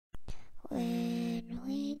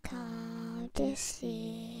to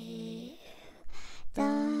see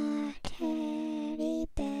the teddy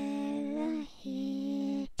bears are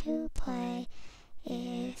here to play.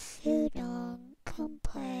 If you don't come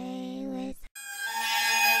play with.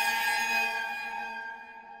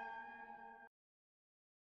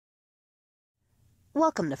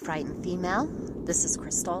 Welcome to Frightened Female. This is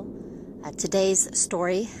Crystal. Today's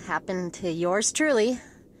story happened to yours truly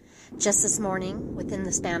just this morning, within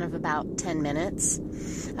the span of about 10 minutes.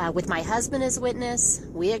 With my husband as witness,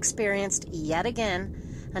 we experienced yet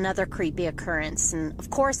again another creepy occurrence. And of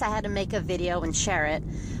course, I had to make a video and share it.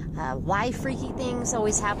 Why freaky things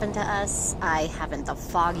always happen to us, I haven't the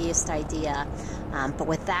foggiest idea. But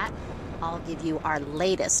with that, I'll give you our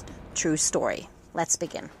latest true story. Let's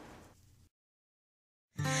begin.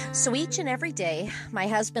 So each and every day, my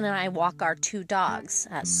husband and I walk our two dogs,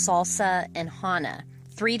 Salsa and Hana,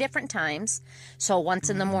 3 different times. So once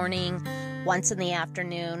in the morning, once in the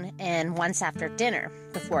afternoon, and once after dinner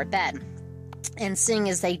before bed. And seeing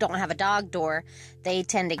as they don't have a dog door, they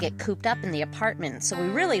tend to get cooped up in the apartment. So we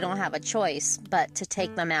really don't have a choice but to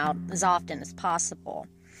take them out as often as possible.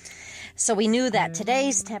 So we knew that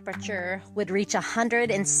today's temperature would reach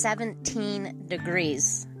 117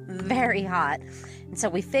 degrees. Very hot. And so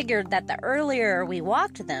we figured that the earlier we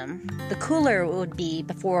walked them, the cooler it would be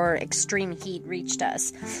before extreme heat reached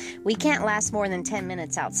us. We can't last more than 10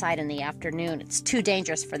 minutes outside in the afternoon. It's too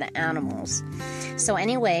dangerous for the animals. So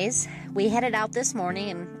anyways, we headed out this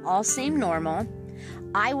morning and all seemed normal.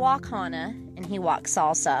 I walk Hana and he walks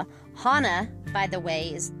Salsa. Hana, by the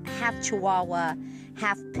way, is half Chihuahua,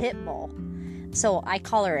 half Pit Bull. So I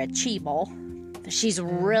call her a Chi-Bull. She's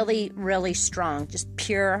really, really strong, just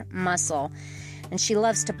pure muscle. And she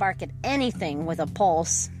loves to bark at anything with a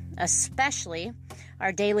pulse, especially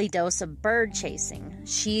our daily dose of bird chasing.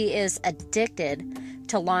 She is addicted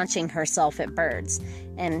to launching herself at birds.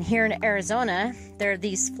 And here in Arizona, there are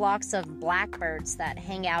these flocks of blackbirds that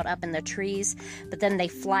hang out up in the trees, but then they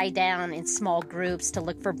fly down in small groups to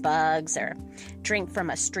look for bugs or drink from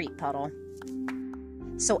a street puddle.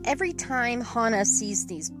 So every time Hana sees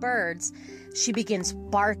these birds, she begins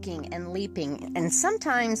barking and leaping, and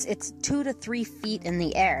sometimes it's 2 to 3 feet in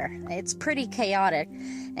the air. It's pretty chaotic,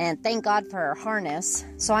 and thank God for her harness.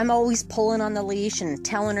 So I'm always pulling on the leash and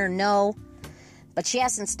telling her no, but she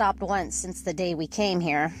hasn't stopped once since the day we came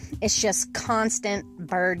here. It's just constant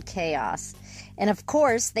bird chaos. And of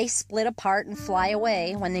course, they split apart and fly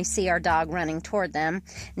away when they see our dog running toward them,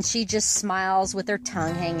 and she just smiles with her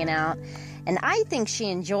tongue hanging out. And I think she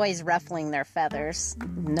enjoys ruffling their feathers,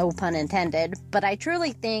 no pun intended, but I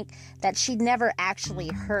truly think that she'd never actually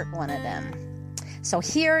hurt one of them. So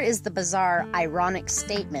here is the bizarre, ironic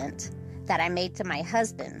statement that I made to my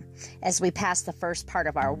husband as we passed the first part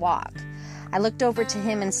of our walk. I looked over to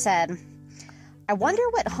him and said, "I wonder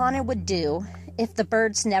what Hana would do if the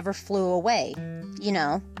birds never flew away. You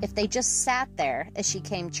know, if they just sat there as she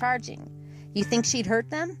came charging. You think she'd hurt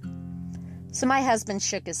them?" So my husband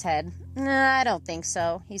shook his head. "Nah, I don't think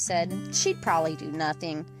so," he said. "She'd probably do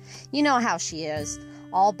nothing. You know how she is.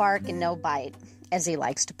 All bark and no bite, as he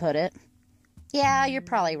likes to put it." "Yeah, you're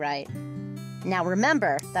probably right." Now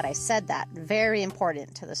remember that I said that. Very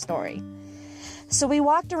important to the story. So we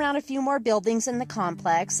walked around a few more buildings in the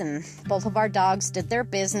complex, and both of our dogs did their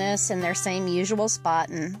business in their same usual spot,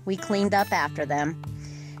 and we cleaned up after them.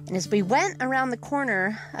 And as we went around the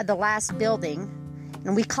corner of the last building,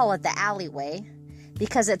 and we call it the alleyway,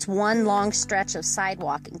 because it's one long stretch of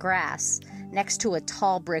sidewalk and grass next to a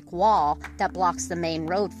tall brick wall that blocks the main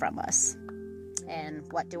road from us.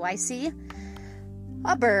 And what do I see?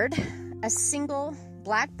 A bird, a single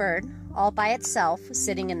black bird, all by itself,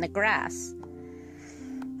 sitting in the grass.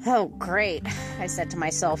 "Oh, great," I said to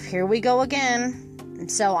myself, "here we go again." And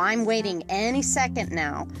so I'm waiting any second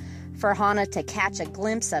now for Hana to catch a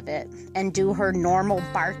glimpse of it and do her normal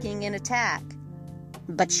barking and attack.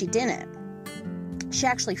 But she didn't. She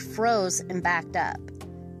actually froze and backed up.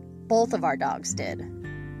 Both of our dogs did.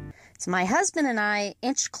 So my husband and I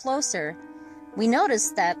inched closer. We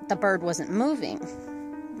noticed that the bird wasn't moving.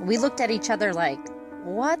 We looked at each other like,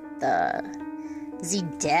 what the? Is he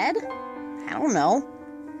dead? I don't know.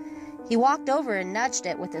 He walked over and nudged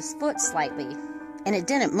it with his foot slightly, and it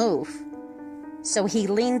didn't move. So he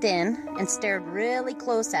leaned in and stared really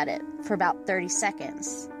close at it for about 30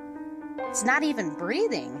 seconds. "It's not even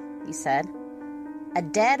breathing," he said. A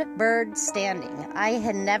dead bird standing. I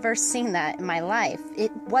had never seen that in my life.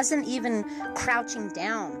 It wasn't even crouching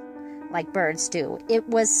down like birds do. It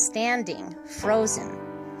was standing, frozen,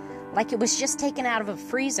 like it was just taken out of a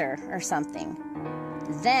freezer or something.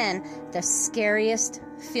 Then the scariest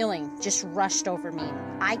feeling just rushed over me.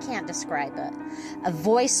 I can't describe it. A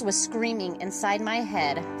voice was screaming inside my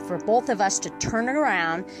head for both of us to turn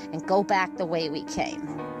around and go back the way we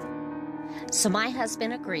came. So my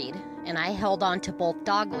husband agreed, and I held on to both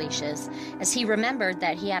dog leashes as he remembered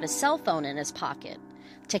that he had a cell phone in his pocket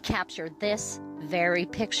to capture this very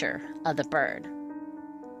picture of the bird.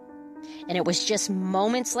 And it was just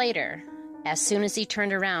moments later, as soon as he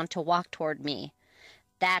turned around to walk toward me,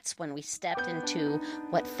 that's when we stepped into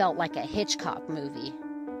what felt like a Hitchcock movie.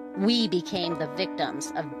 We became the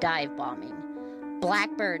victims of dive bombing.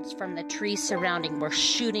 Blackbirds from the trees surrounding were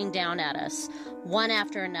shooting down at us, one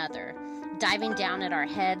after another, diving down at our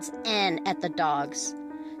heads and at the dogs.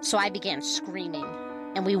 So I began screaming,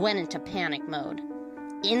 and we went into panic mode.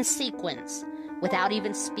 In sequence, without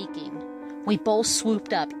even speaking, we both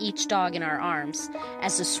swooped up, each dog in our arms,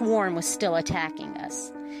 as the swarm was still attacking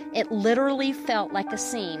us. It literally felt like a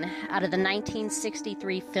scene out of the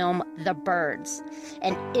 1963 film The Birds,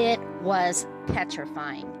 and it was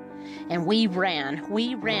petrifying. And we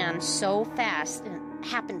ran so fast, and it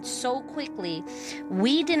happened so quickly,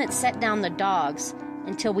 we didn't set down the dogs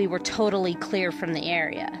until we were totally clear from the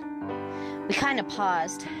area. We kind of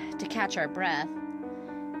paused to catch our breath,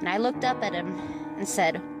 and I looked up at him and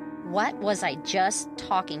said, "What was I just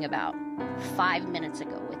talking about 5 minutes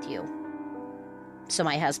ago with you?" So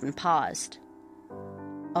my husband paused.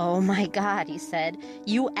 "Oh my God," he said,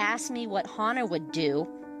 "you asked me what Hannah would do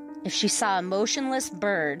if she saw a motionless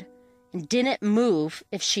bird and didn't move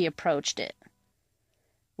if she approached it."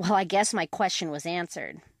 Well, I guess my question was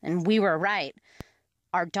answered, and we were right.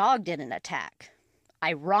 Our dog didn't attack.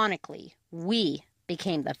 Ironically, we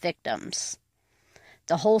became the victims.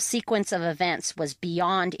 The whole sequence of events was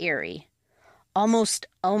beyond eerie, almost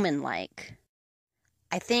Omen-like.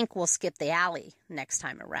 I think we'll skip the alley next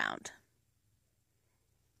time around.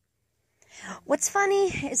 What's funny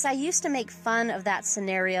is I used to make fun of that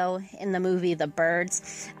scenario in the movie The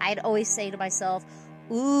Birds. I'd always say to myself,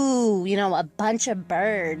 ooh, a bunch of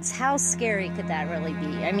birds. How scary could that really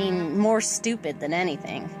be? I mean, more stupid than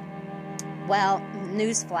anything. Well,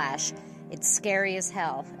 newsflash, it's scary as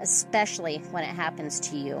hell, especially when it happens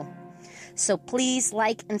to you. So please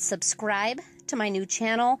like and subscribe to my new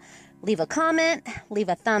channel. Leave a comment, leave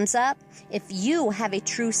a thumbs up. If you have a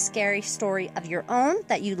true scary story of your own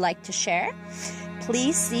that you'd like to share,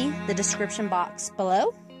 please see the description box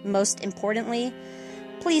below. Most importantly,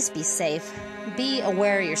 please be safe, be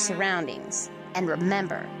aware of your surroundings, and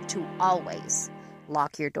remember to always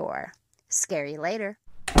lock your door. Scary later.